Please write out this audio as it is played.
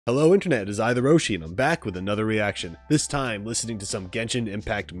Hello Internet, it is TheRoschi and I'm back with another reaction, this time listening to some Genshin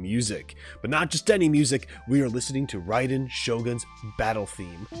Impact music. But not just any music, we are listening to Raiden Shogun's battle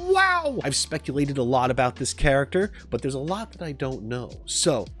theme. Wow! I've speculated a lot about this character, but there's a lot that I don't know.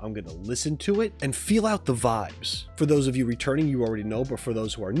 So I'm gonna listen to it and feel out the vibes. For those of you returning, you already know, but for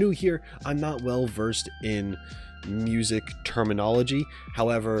those who are new here, I'm not well versed in music terminology.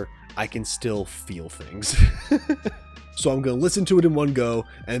 However, I can still feel things. So I'm going to listen to it in one go,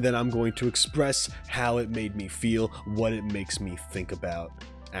 and then I'm going to express how it made me feel, what it makes me think about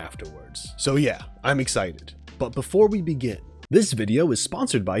afterwards. So yeah, I'm excited. But before we begin, this video is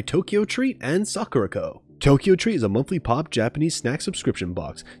sponsored by Tokyo Treat and Sakurako. Tokyo Treat is a monthly pop Japanese snack subscription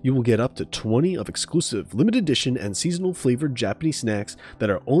box. You will get up to 20 of exclusive, limited edition, and seasonal flavored Japanese snacks that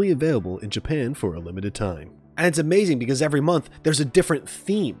are only available in Japan for a limited time. And it's amazing because every month there's a different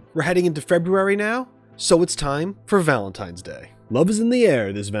theme. We're heading into February now, so it's time for Valentine's Day. Love is in the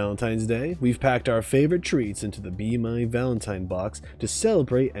air this Valentine's Day. We've packed our favorite treats into the Be My Valentine box to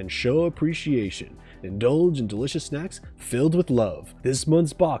celebrate and show appreciation. Indulge in delicious snacks filled with love. This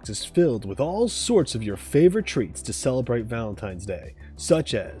month's box is filled with all sorts of your favorite treats to celebrate Valentine's Day,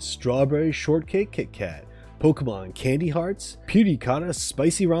 such as strawberry shortcake Kit Kat, Pokemon candy hearts, Pirikara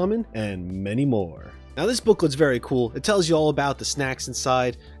spicy ramen, and many more. Now this booklet's very cool. It tells you all about the snacks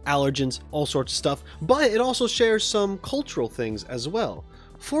inside, allergens, all sorts of stuff, but it also shares some cultural things as well.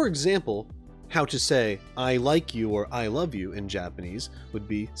 For example, how to say I like you or I love you in Japanese would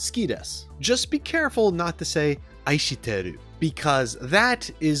be suki desu. Just be careful not to say aishiteru, because that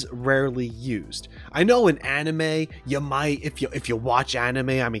is rarely used. I know in anime, you might, if you watch anime,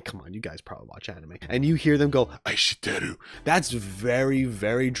 I mean, come on, you guys probably watch anime, and you hear them go, aishiteru. That's very,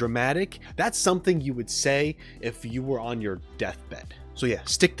 very dramatic. That's something you would say if you were on your deathbed. So yeah,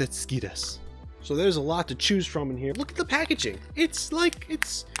 stick to suki desu. So there's a lot to choose from in here. Look at the packaging. It's like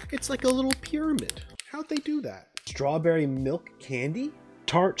a little pyramid. How'd they do that? Strawberry milk candy?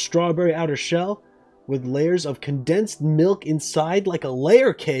 Tart strawberry outer shell with layers of condensed milk inside like a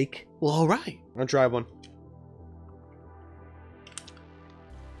layer cake. Well, all right. I'll try one.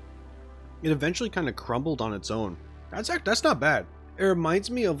 It eventually kind of crumbled on its own. That's not bad. It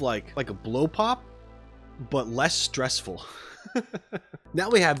reminds me of like a blow pop, but less stressful. Now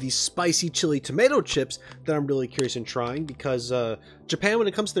we have these spicy chili tomato chips that I'm really curious in trying, because Japan, when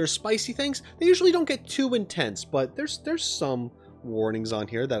it comes to their spicy things, they usually don't get too intense, but there's some warnings on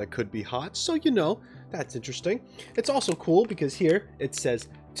here that it could be hot, so you know, that's interesting. It's also cool because here it says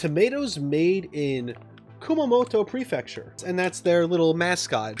tomatoes made in Kumamoto Prefecture, and that's their little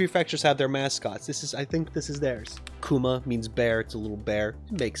mascot. Prefectures have their mascots. I think this is theirs. Kuma means bear. It's a little bear.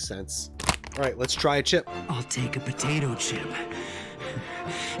 It makes sense. All right, let's try a chip. I'll take a potato chip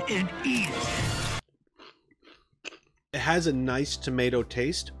and eat it. It has a nice tomato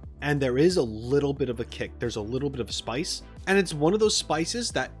taste, and there is a little bit of a kick. There's a little bit of spice, and it's one of those spices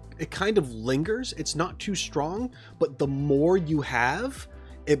that it kind of lingers. It's not too strong, but the more you have,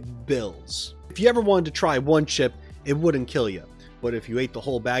 it builds. If you ever wanted to try one chip, it wouldn't kill you. But if you ate the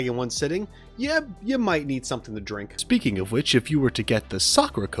whole bag in one sitting, yeah, you might need something to drink. Speaking of which, if you were to get the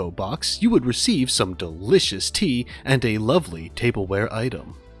Sakurako box, you would receive some delicious tea and a lovely tableware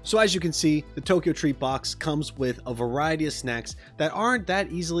item. So as you can see, the Tokyo Treat box comes with a variety of snacks that aren't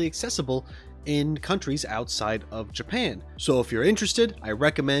that easily accessible in countries outside of Japan. So if you're interested, I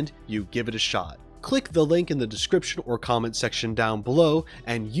recommend you give it a shot. Click the link in the description or comment section down below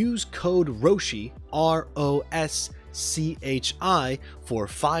and use code ROSCHI, ROSCHI, for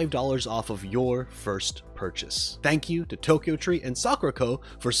 $5 off of your first purchase. Thank you to Tokyo Treat and Sakurako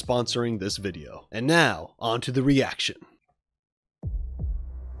for sponsoring this video. And now, on to the reaction.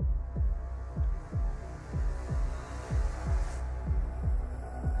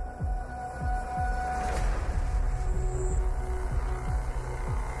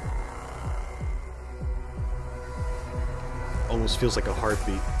 Almost feels like a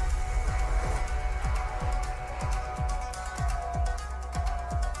heartbeat.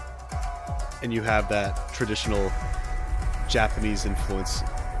 And you have that traditional Japanese influence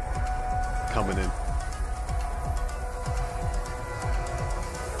coming in.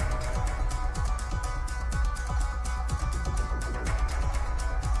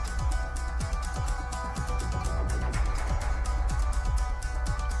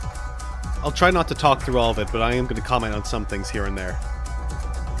 I'll try not to talk through all of it, but I am going to comment on some things here and there.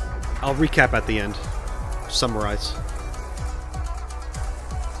 I'll recap at the end. Summarize.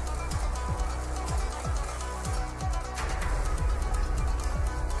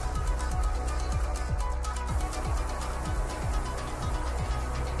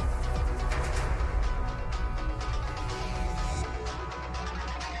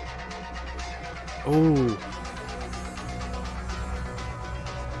 Oh.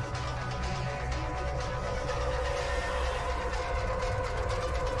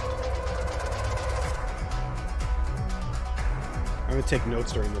 I'm gonna take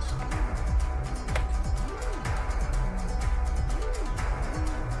notes during this.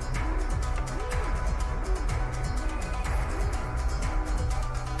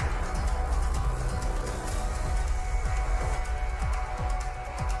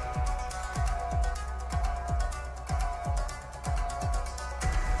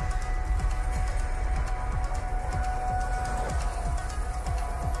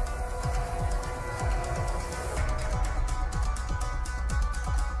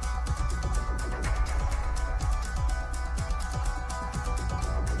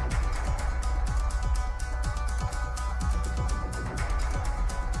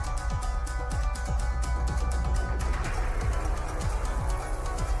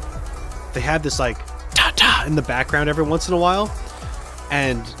 They have this like ta-ta in the background every once in a while,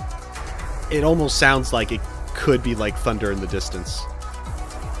 and it almost sounds like it could be like thunder in the distance.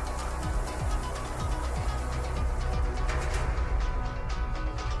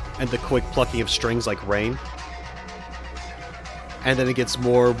 And the quick plucking of strings like rain. And then it gets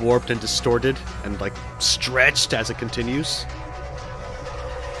more warped and distorted and like stretched as it continues.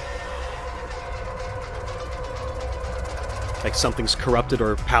 Like something's corrupted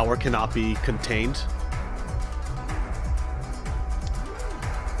or power cannot be contained.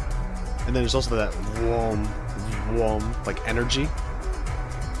 And then there's also that whoom, whoom, like energy.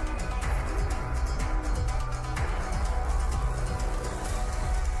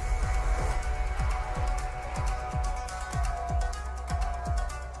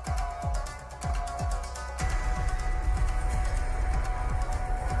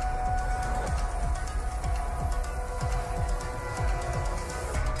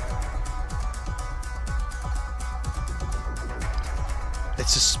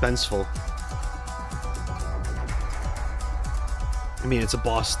 It's suspenseful. I mean, it's a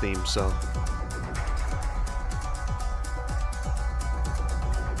boss theme, so...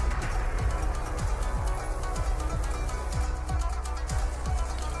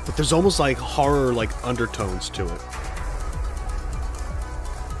 But there's almost like horror, like undertones to it.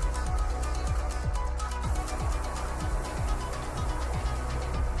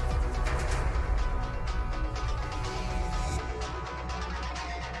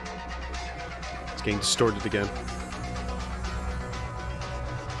 It's getting distorted again.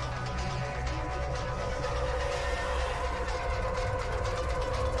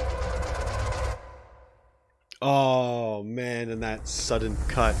 Oh man, and that sudden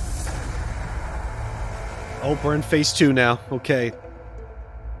cut. Oh, we're in phase 2 now. Okay.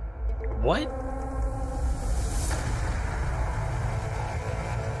 What?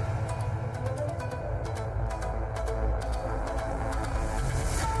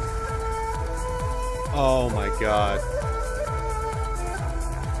 Oh my god.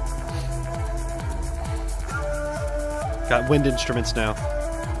 Got wind instruments now.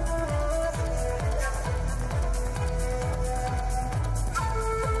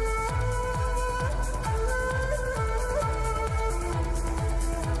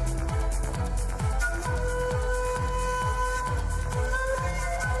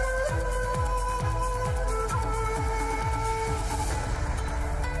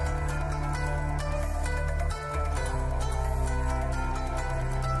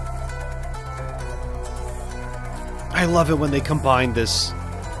 I love it when they combine this,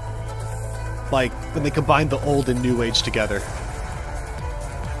 like, when they combine the old and new age together.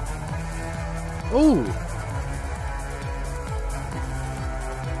 Ooh!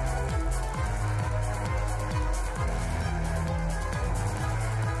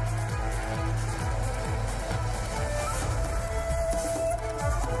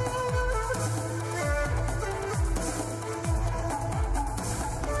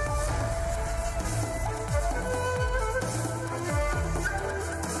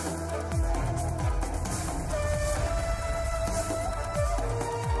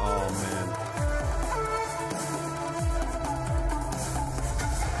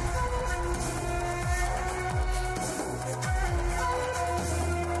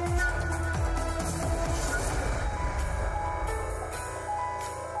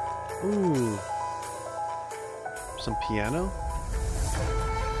 Ooh. Some piano?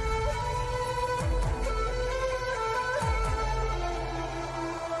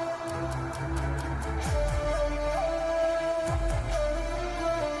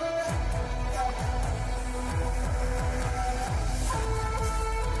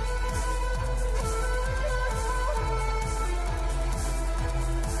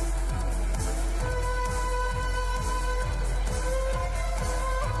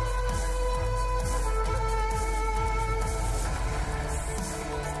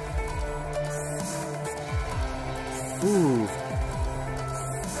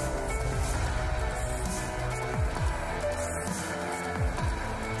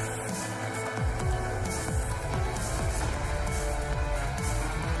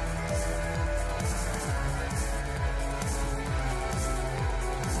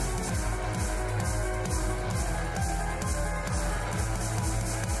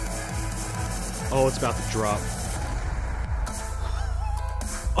 Oh, it's about to drop.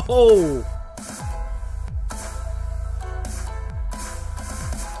 Oh!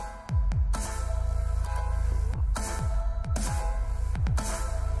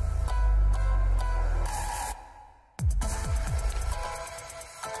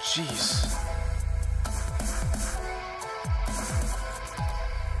 Jeez.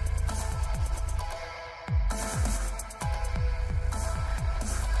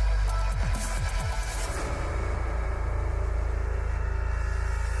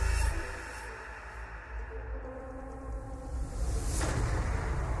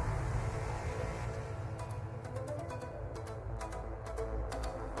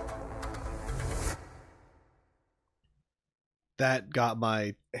 That got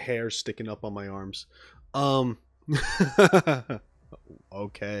my hair sticking up on my arms.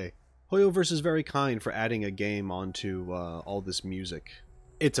 Okay. Hoyoverse is very kind for adding a game onto all this music.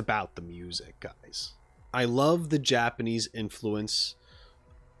 It's about the music, guys. I love the Japanese influence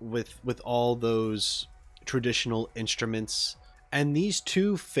with all those traditional instruments, and these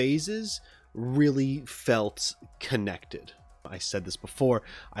two phases really felt connected. I said this before,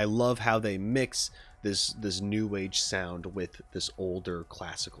 I love how they mix this new age sound with this older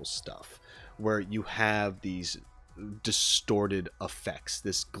classical stuff, where you have these distorted effects,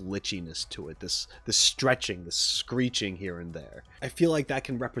 this glitchiness to it, this stretching, this screeching here and there. I feel like that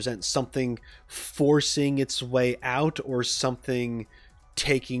can represent something forcing its way out, or something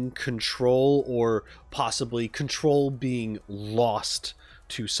taking control, or possibly control being lost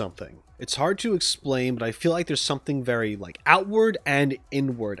to something. It's hard to explain, but I feel like there's something very like outward and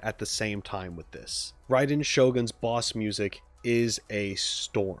inward at the same time with this. Raiden Shogun's boss music is a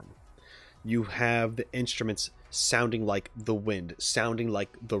storm. You have the instruments sounding like the wind, sounding like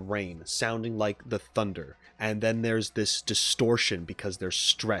the rain, sounding like the thunder. And then there's this distortion because there's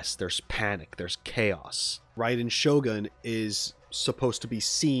stress, there's panic, there's chaos. Raiden Shogun is supposed to be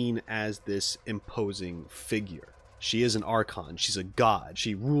seen as this imposing figure. She is an archon, she's a god,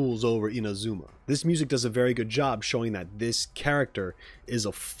 she rules over Inazuma. This music does a very good job showing that this character is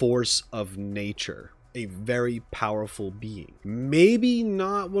a force of nature, a very powerful being. Maybe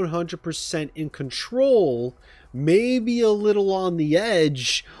not 100% in control, maybe a little on the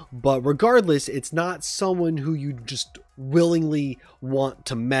edge, but regardless, it's not someone who you just willingly want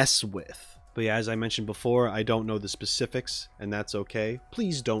to mess with. But yeah, as I mentioned before, I don't know the specifics, and that's okay.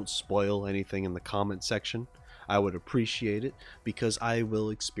 Please don't spoil anything in the comment section. I would appreciate it, because I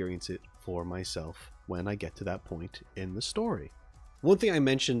will experience it for myself when I get to that point in the story. One thing I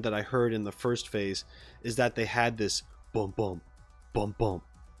mentioned that I heard in the first phase is that they had this bum bum, bum bum,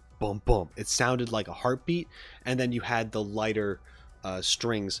 bum bum. It sounded like a heartbeat, and then you had the lighter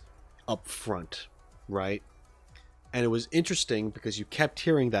strings up front, right? And it was interesting because you kept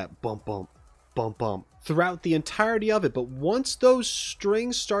hearing that bum bum, bum bum throughout the entirety of it. But once those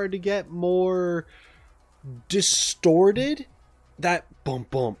strings started to get more distorted, that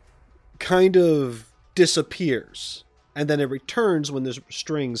bump bump kind of disappears, and then it returns when the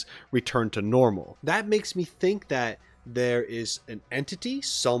strings return to normal. That makes me think that there is an entity,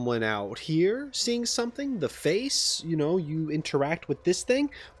 someone out here seeing something, the face, you know, you interact with this thing,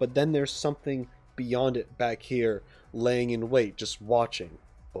 but then there's something beyond it back here laying in wait, just watching.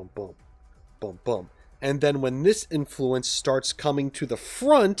 Bump bump, bump bump. And then when this influence starts coming to the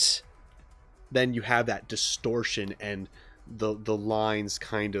front, then you have that distortion, and the lines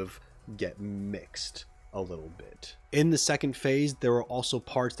kind of get mixed a little bit. In the second phase, there were also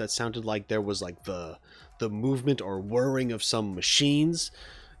parts that sounded like there was like the movement or whirring of some machines,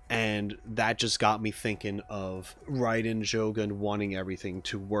 and that just got me thinking of Raiden Shogun wanting everything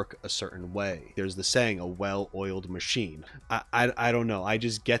to work a certain way. There's the saying, a well-oiled machine. I don't know, I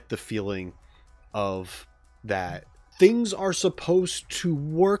just get the feeling of that things are supposed to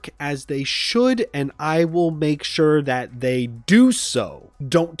work as they should, and I will make sure that they do so.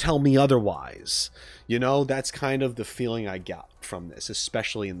 Don't tell me otherwise. You know, that's kind of the feeling I got from this,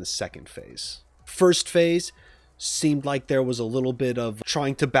 especially in the second phase. First phase seemed like there was a little bit of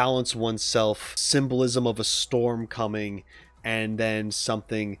trying to balance oneself, symbolism of a storm coming, and then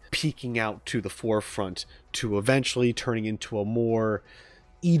something peeking out to the forefront to eventually turning into a more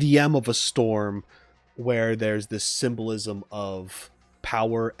EDM of a storm, where there's this symbolism of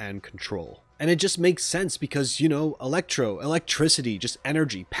power and control. And it just makes sense because, you know, electricity, just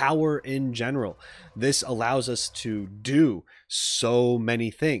energy, power in general. This allows us to do so many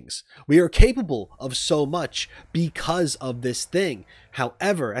things. We are capable of so much because of this thing.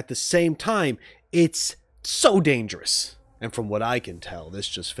 However, at the same time, it's so dangerous. And from what I can tell, this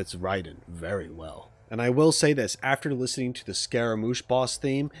just fits Raiden very well. And I will say this, after listening to the Scaramouche boss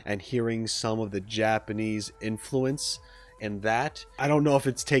theme and hearing some of the Japanese influence in that, I don't know if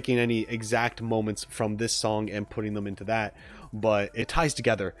it's taking any exact moments from this song and putting them into that, but it ties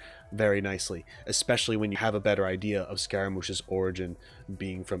together very nicely, especially when you have a better idea of Scaramouche's origin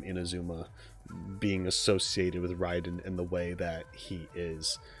being from Inazuma, being associated with Raiden in the way that he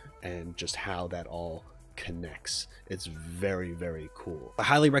is, and just how that all connects. It's very, very cool. I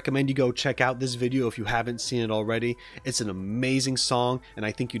highly recommend you go check out this video if you haven't seen it already. It's an amazing song, and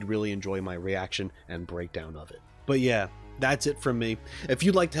I think you'd really enjoy my reaction and breakdown of it. But yeah, that's it from me. If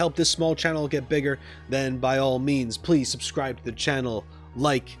you'd like to help this small channel get bigger, then by all means, please subscribe to the channel,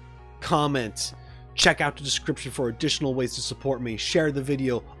 like, comment, check out the description for additional ways to support me, share the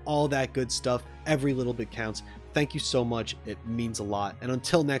video, all that good stuff. Every little bit counts. Thank you so much. It means a lot. And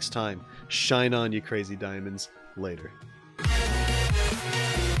until next time, shine on, you crazy diamonds. Later.